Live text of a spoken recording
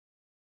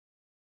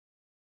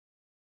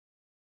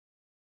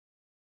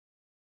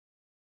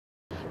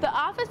The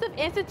Office of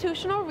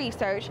Institutional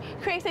Research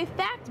creates a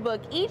fact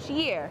book each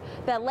year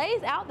that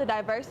lays out the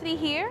diversity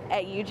here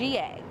at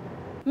UGA.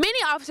 Many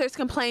officers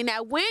complain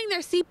that wearing their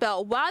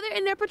seatbelt while they're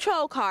in their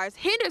patrol cars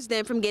hinders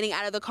them from getting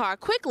out of the car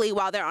quickly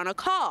while they're on a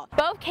call.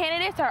 Both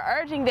candidates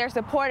are urging their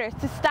supporters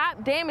to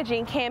stop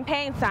damaging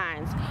campaign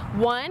signs.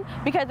 One,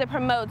 because it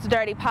promotes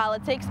dirty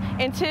politics,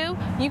 and two,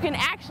 you can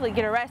actually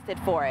get arrested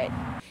for it.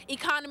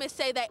 Economists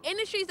say that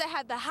industries that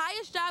have the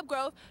highest job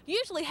growth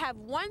usually have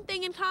one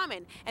thing in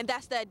common, and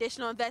that's the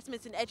additional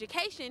investments in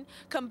education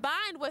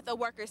combined with a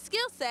worker's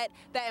skill set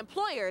that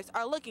employers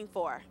are looking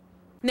for.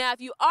 Now,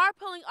 if you are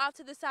pulling off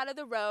to the side of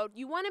the road,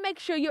 you want to make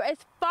sure you're as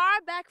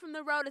far back from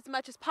the road as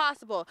much as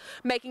possible,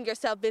 making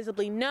yourself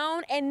visibly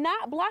known and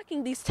not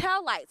blocking these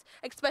tail lights,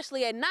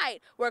 especially at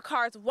night where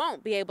cars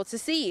won't be able to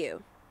see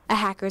you. A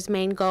hacker's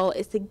main goal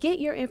is to get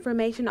your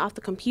information off the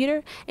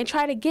computer and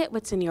try to get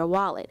what's in your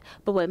wallet.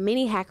 But what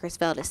many hackers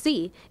fail to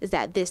see is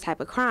that this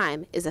type of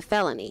crime is a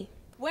felony.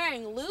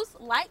 Wearing loose,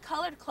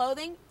 light-colored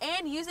clothing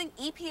and using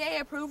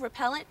EPA-approved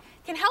repellent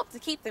can help to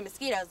keep the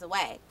mosquitoes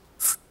away.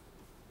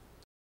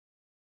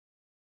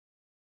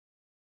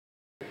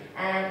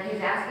 And he's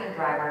asking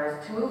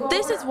drivers to move over.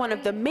 This is one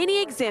of the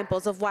many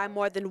examples of why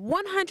more than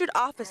 100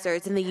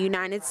 officers in the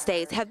United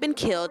States have been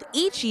killed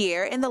each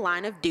year in the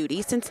line of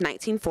duty since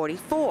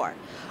 1944.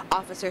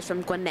 Officers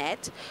from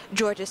Gwinnett,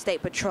 Georgia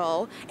State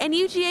Patrol, and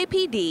UGA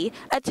PD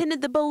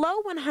attended the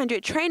Below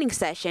 100 training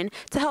session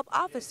to help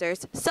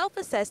officers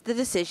self-assess the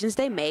decisions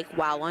they make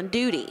while on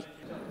duty.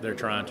 They're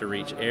trying to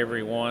reach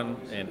everyone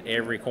in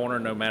every corner,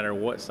 no matter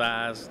what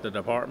size the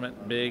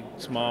department, big,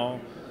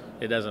 small.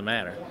 It doesn't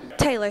matter.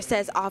 Taylor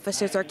says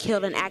officers are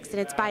killed in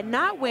accidents by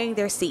not wearing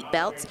their seat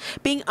belts,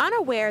 being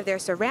unaware of their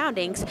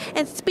surroundings,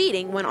 and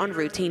speeding when on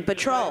routine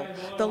patrol.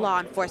 The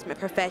law enforcement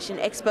profession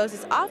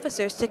exposes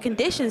officers to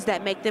conditions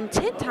that make them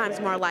 10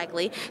 times more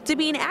likely to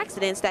be in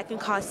accidents that can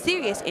cause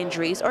serious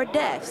injuries or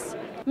deaths.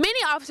 Many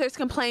officers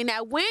complain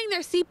that wearing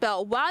their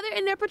seatbelt while they're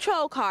in their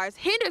patrol cars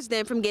hinders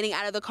them from getting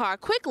out of the car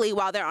quickly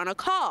while they're on a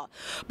call.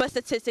 But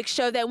statistics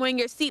show that wearing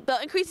your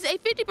seatbelt increases a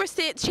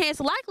 50%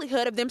 chance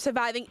likelihood of them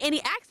surviving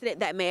any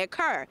accident that may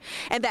occur,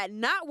 and that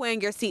not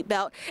wearing your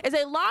seatbelt is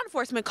a law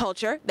enforcement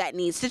culture that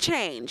needs to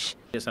change.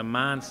 It's a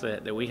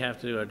mindset that we have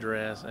to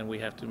address, and we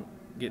have to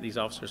get these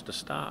officers to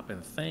stop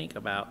and think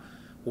about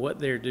what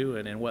they're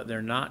doing and what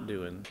they're not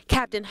doing.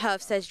 Captain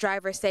Huff says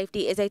driver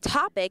safety is a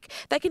topic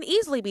that can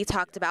easily be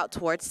talked about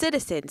towards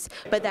citizens,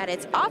 but that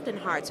it's often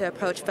hard to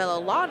approach fellow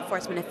law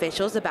enforcement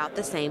officials about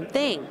the same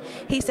thing.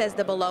 He says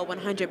the Below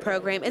 100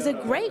 program is a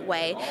great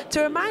way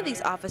to remind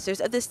these officers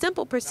of the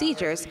simple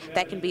procedures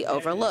that can be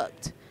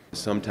overlooked.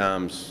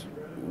 Sometimes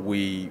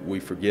we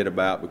forget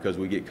about because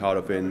we get caught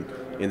up in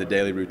the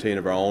daily routine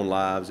of our own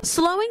lives.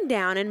 Slowing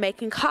down and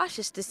making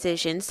cautious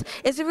decisions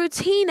is a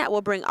routine that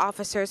will bring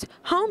officers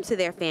home to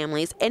their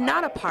families and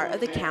not a part of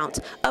the count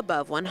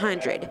above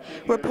 100.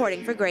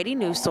 Reporting for Grady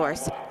News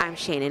Source, I'm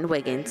Shannon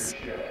Wiggins.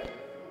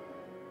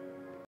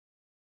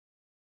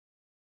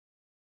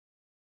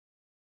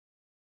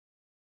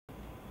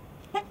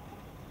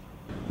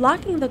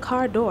 Locking the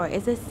car door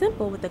is as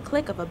simple with the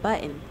click of a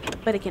button,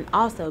 but it can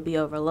also be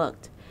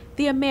overlooked.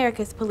 The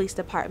Americus Police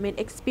Department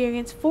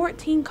experienced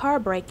 14 car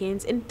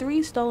break-ins and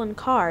 3 stolen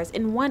cars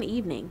in one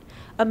evening.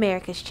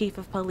 America's Chief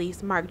of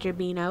Police, Mark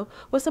Gerbino,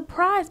 was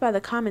surprised by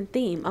the common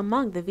theme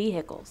among the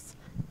vehicles.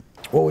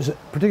 What was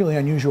particularly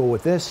unusual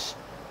with this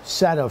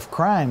set of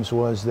crimes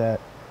was that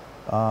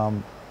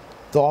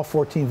all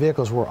 14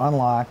 vehicles were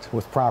unlocked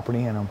with property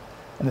in them,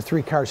 and the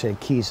 3 cars had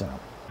keys in them.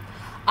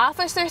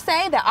 Officers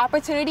say that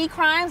opportunity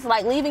crimes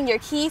like leaving your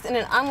keys in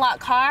an unlocked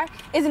car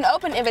is an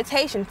open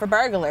invitation for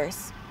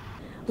burglars.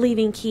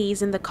 Leaving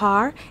keys in the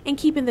car and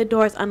keeping the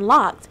doors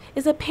unlocked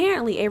is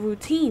apparently a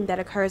routine that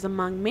occurs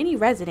among many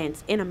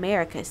residents in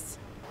Americus.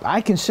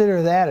 I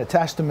consider that a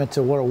testament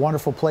to what a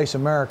wonderful place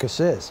Americus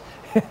is.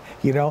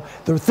 You know,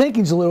 the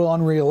thinking's a little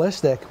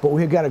unrealistic, but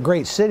we've got a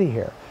great city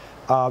here.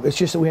 It's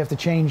just that we have to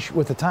change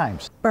with the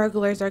times.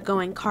 Burglars are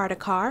going car to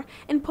car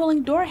and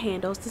pulling door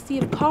handles to see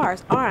if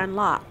cars are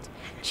unlocked.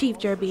 Chief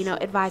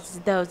Gerbino advises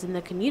those in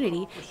the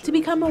community to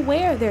become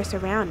aware of their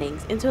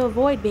surroundings and to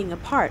avoid being a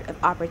part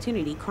of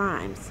opportunity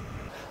crimes.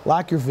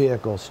 Lock your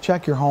vehicles,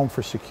 check your home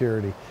for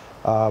security.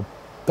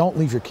 Don't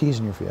leave your keys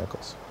in your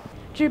vehicles.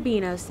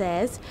 Gerbino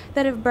says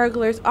that if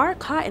burglars are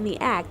caught in the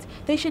act,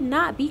 they should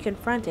not be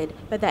confronted,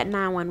 but that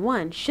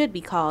 911 should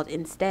be called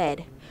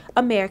instead.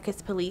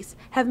 America's police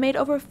have made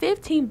over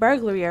 15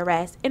 burglary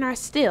arrests and are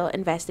still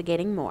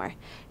investigating more.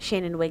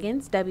 Shannon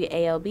Wiggins,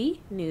 WALB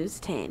News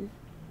 10.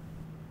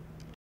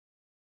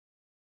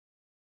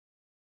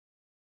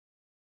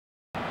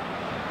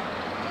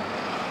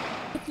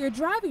 If you're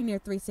driving near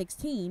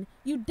 316,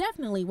 you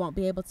definitely won't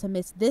be able to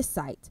miss this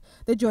site.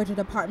 The Georgia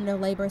Department of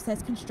Labor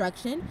says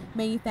construction,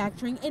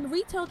 manufacturing, and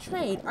retail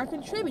trade are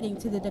contributing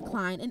to the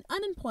decline in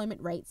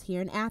unemployment rates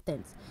here in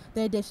Athens.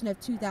 The addition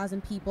of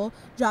 2,000 people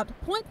dropped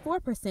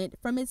 0.4%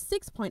 from its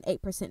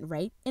 6.8%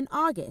 rate in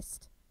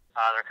August.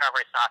 The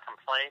recovery is not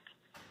complete,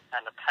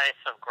 and the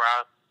pace of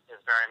growth is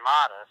very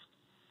modest,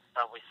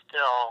 but we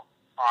still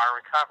are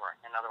recovering.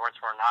 In other words,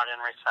 we're not in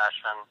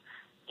recession.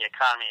 The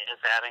economy is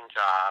adding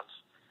jobs.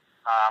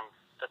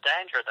 The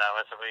danger, though,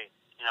 is that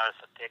is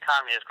that the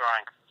economy is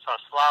growing so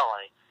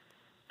slowly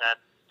that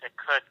it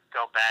could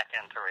go back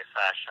into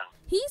recession.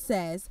 He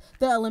says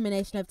the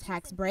elimination of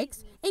tax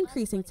breaks,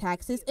 increasing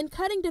taxes, and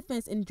cutting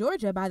defense in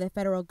Georgia by the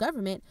federal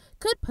government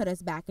could put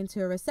us back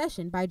into a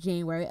recession by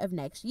January of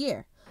next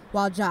year.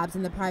 While jobs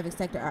in the private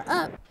sector are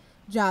up,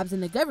 jobs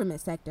in the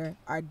government sector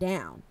are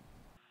down.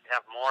 We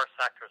have more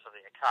sectors of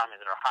the economy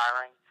that are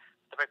hiring.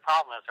 The big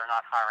problem is they're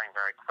not hiring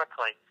very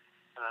quickly.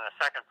 And then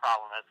the second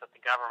problem is that the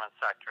government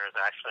sector is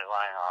actually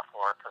laying off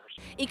workers.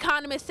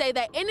 Economists say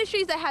that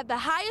industries that have the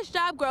highest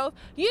job growth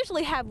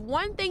usually have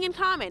one thing in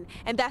common,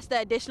 and that's the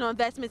additional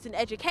investments in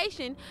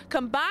education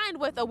combined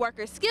with a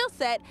worker's skill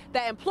set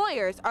that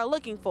employers are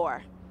looking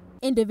for.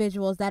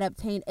 Individuals that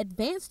obtain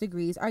advanced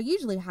degrees are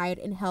usually hired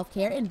in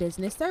healthcare and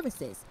business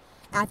services.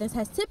 Athens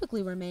has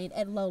typically remained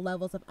at low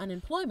levels of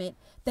unemployment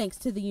thanks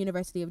to the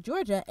University of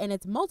Georgia and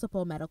its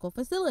multiple medical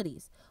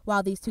facilities.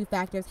 While these two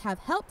factors have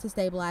helped to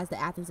stabilize the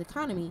Athens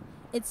economy,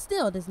 it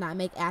still does not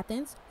make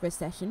Athens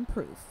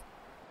recession-proof.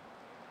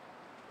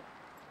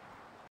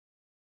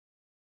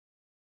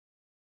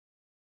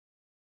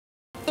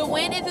 The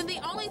wind isn't the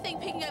only thing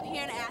picking up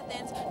here in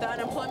Athens. The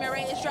unemployment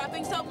rate is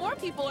dropping, so more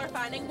people are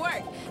finding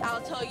work.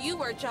 I'll tell you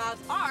where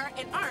jobs are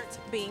and aren't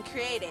being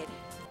created.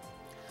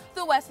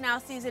 The West Nile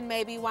season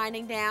may be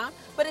winding down,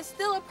 but it's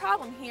still a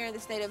problem here in the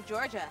state of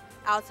Georgia.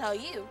 I'll tell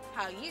you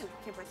how you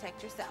can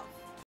protect yourself.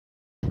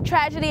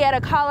 Tragedy at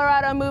a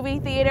Colorado movie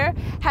theater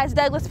has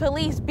Douglas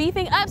police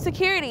beefing up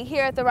security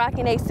here at the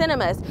Rockin' A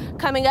Cinemas.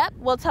 Coming up,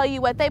 we'll tell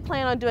you what they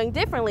plan on doing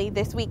differently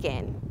this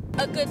weekend.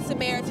 A Good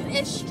Samaritan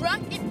is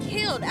struck and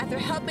killed after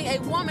helping a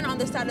woman on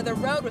the side of the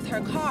road with her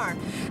car.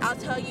 I'll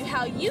tell you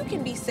how you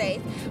can be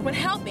safe when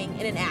helping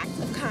in an act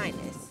of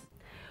kindness.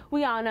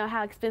 We all know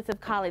how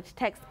expensive college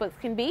textbooks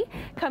can be.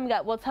 Coming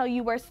up, we'll tell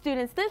you where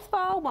students this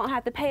fall won't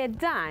have to pay a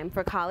dime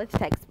for college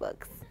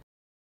textbooks.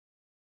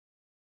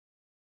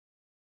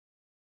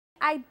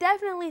 I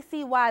definitely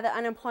see why the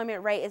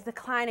unemployment rate is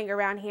declining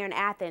around here in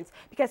Athens,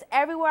 because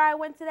everywhere I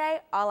went today,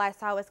 all I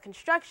saw was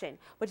construction,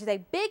 which is a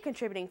big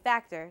contributing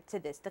factor to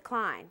this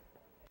decline.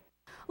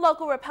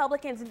 Local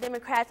Republicans and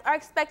Democrats are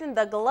expecting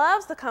the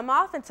gloves to come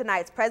off in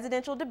tonight's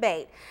presidential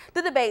debate.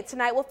 The debate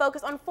tonight will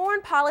focus on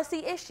foreign policy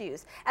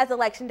issues. As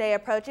Election Day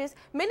approaches,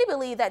 many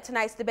believe that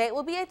tonight's debate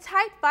will be a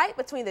tight fight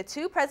between the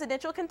two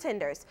presidential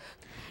contenders.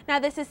 Now,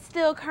 this is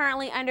still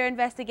currently under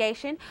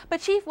investigation,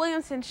 but Chief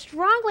Williamson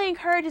strongly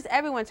encourages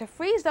everyone to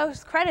freeze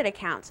those credit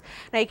accounts.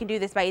 Now, you can do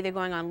this by either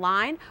going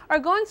online or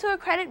going to a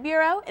credit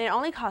bureau, and it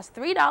only costs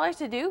 $3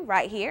 to do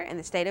right here in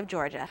the state of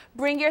Georgia.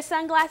 Bring your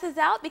sunglasses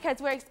out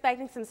because we're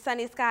expecting some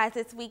sunny skies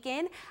this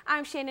weekend.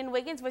 I'm Shannon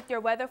Wiggins with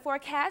your weather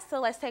forecast, so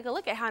let's take a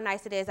look at how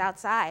nice it is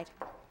outside.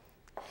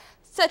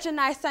 Such a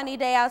nice sunny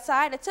day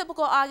outside, a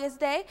typical August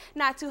day,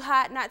 not too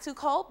hot, not too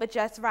cold, but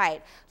just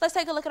right. Let's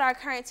take a look at our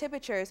current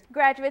temperatures.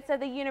 Graduates of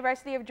the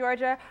University of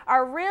Georgia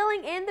are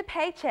reeling in the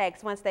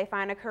paychecks once they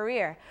find a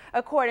career.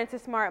 According to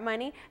Smart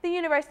Money, the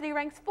university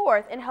ranks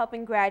 4th in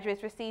helping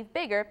graduates receive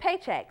bigger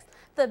paychecks.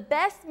 The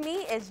best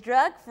me is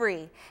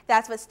drug-free.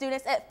 That's what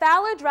students at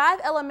Fowler Drive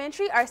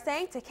Elementary are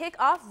saying to kick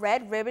off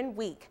Red Ribbon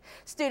Week.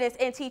 Students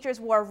and teachers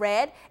wore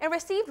red and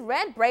received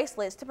red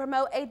bracelets to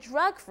promote a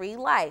drug-free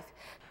life.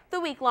 The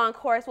week-long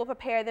course will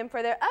prepare them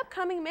for their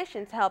upcoming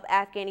mission to help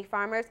Afghani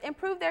farmers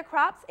improve their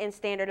crops and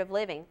standard of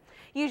living.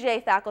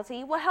 UGA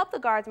faculty will help the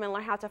guardsmen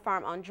learn how to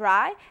farm on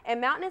dry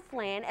and mountainous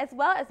land, as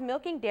well as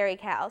milking dairy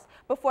cows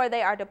before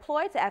they are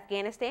deployed to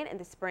Afghanistan in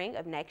the spring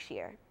of next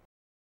year.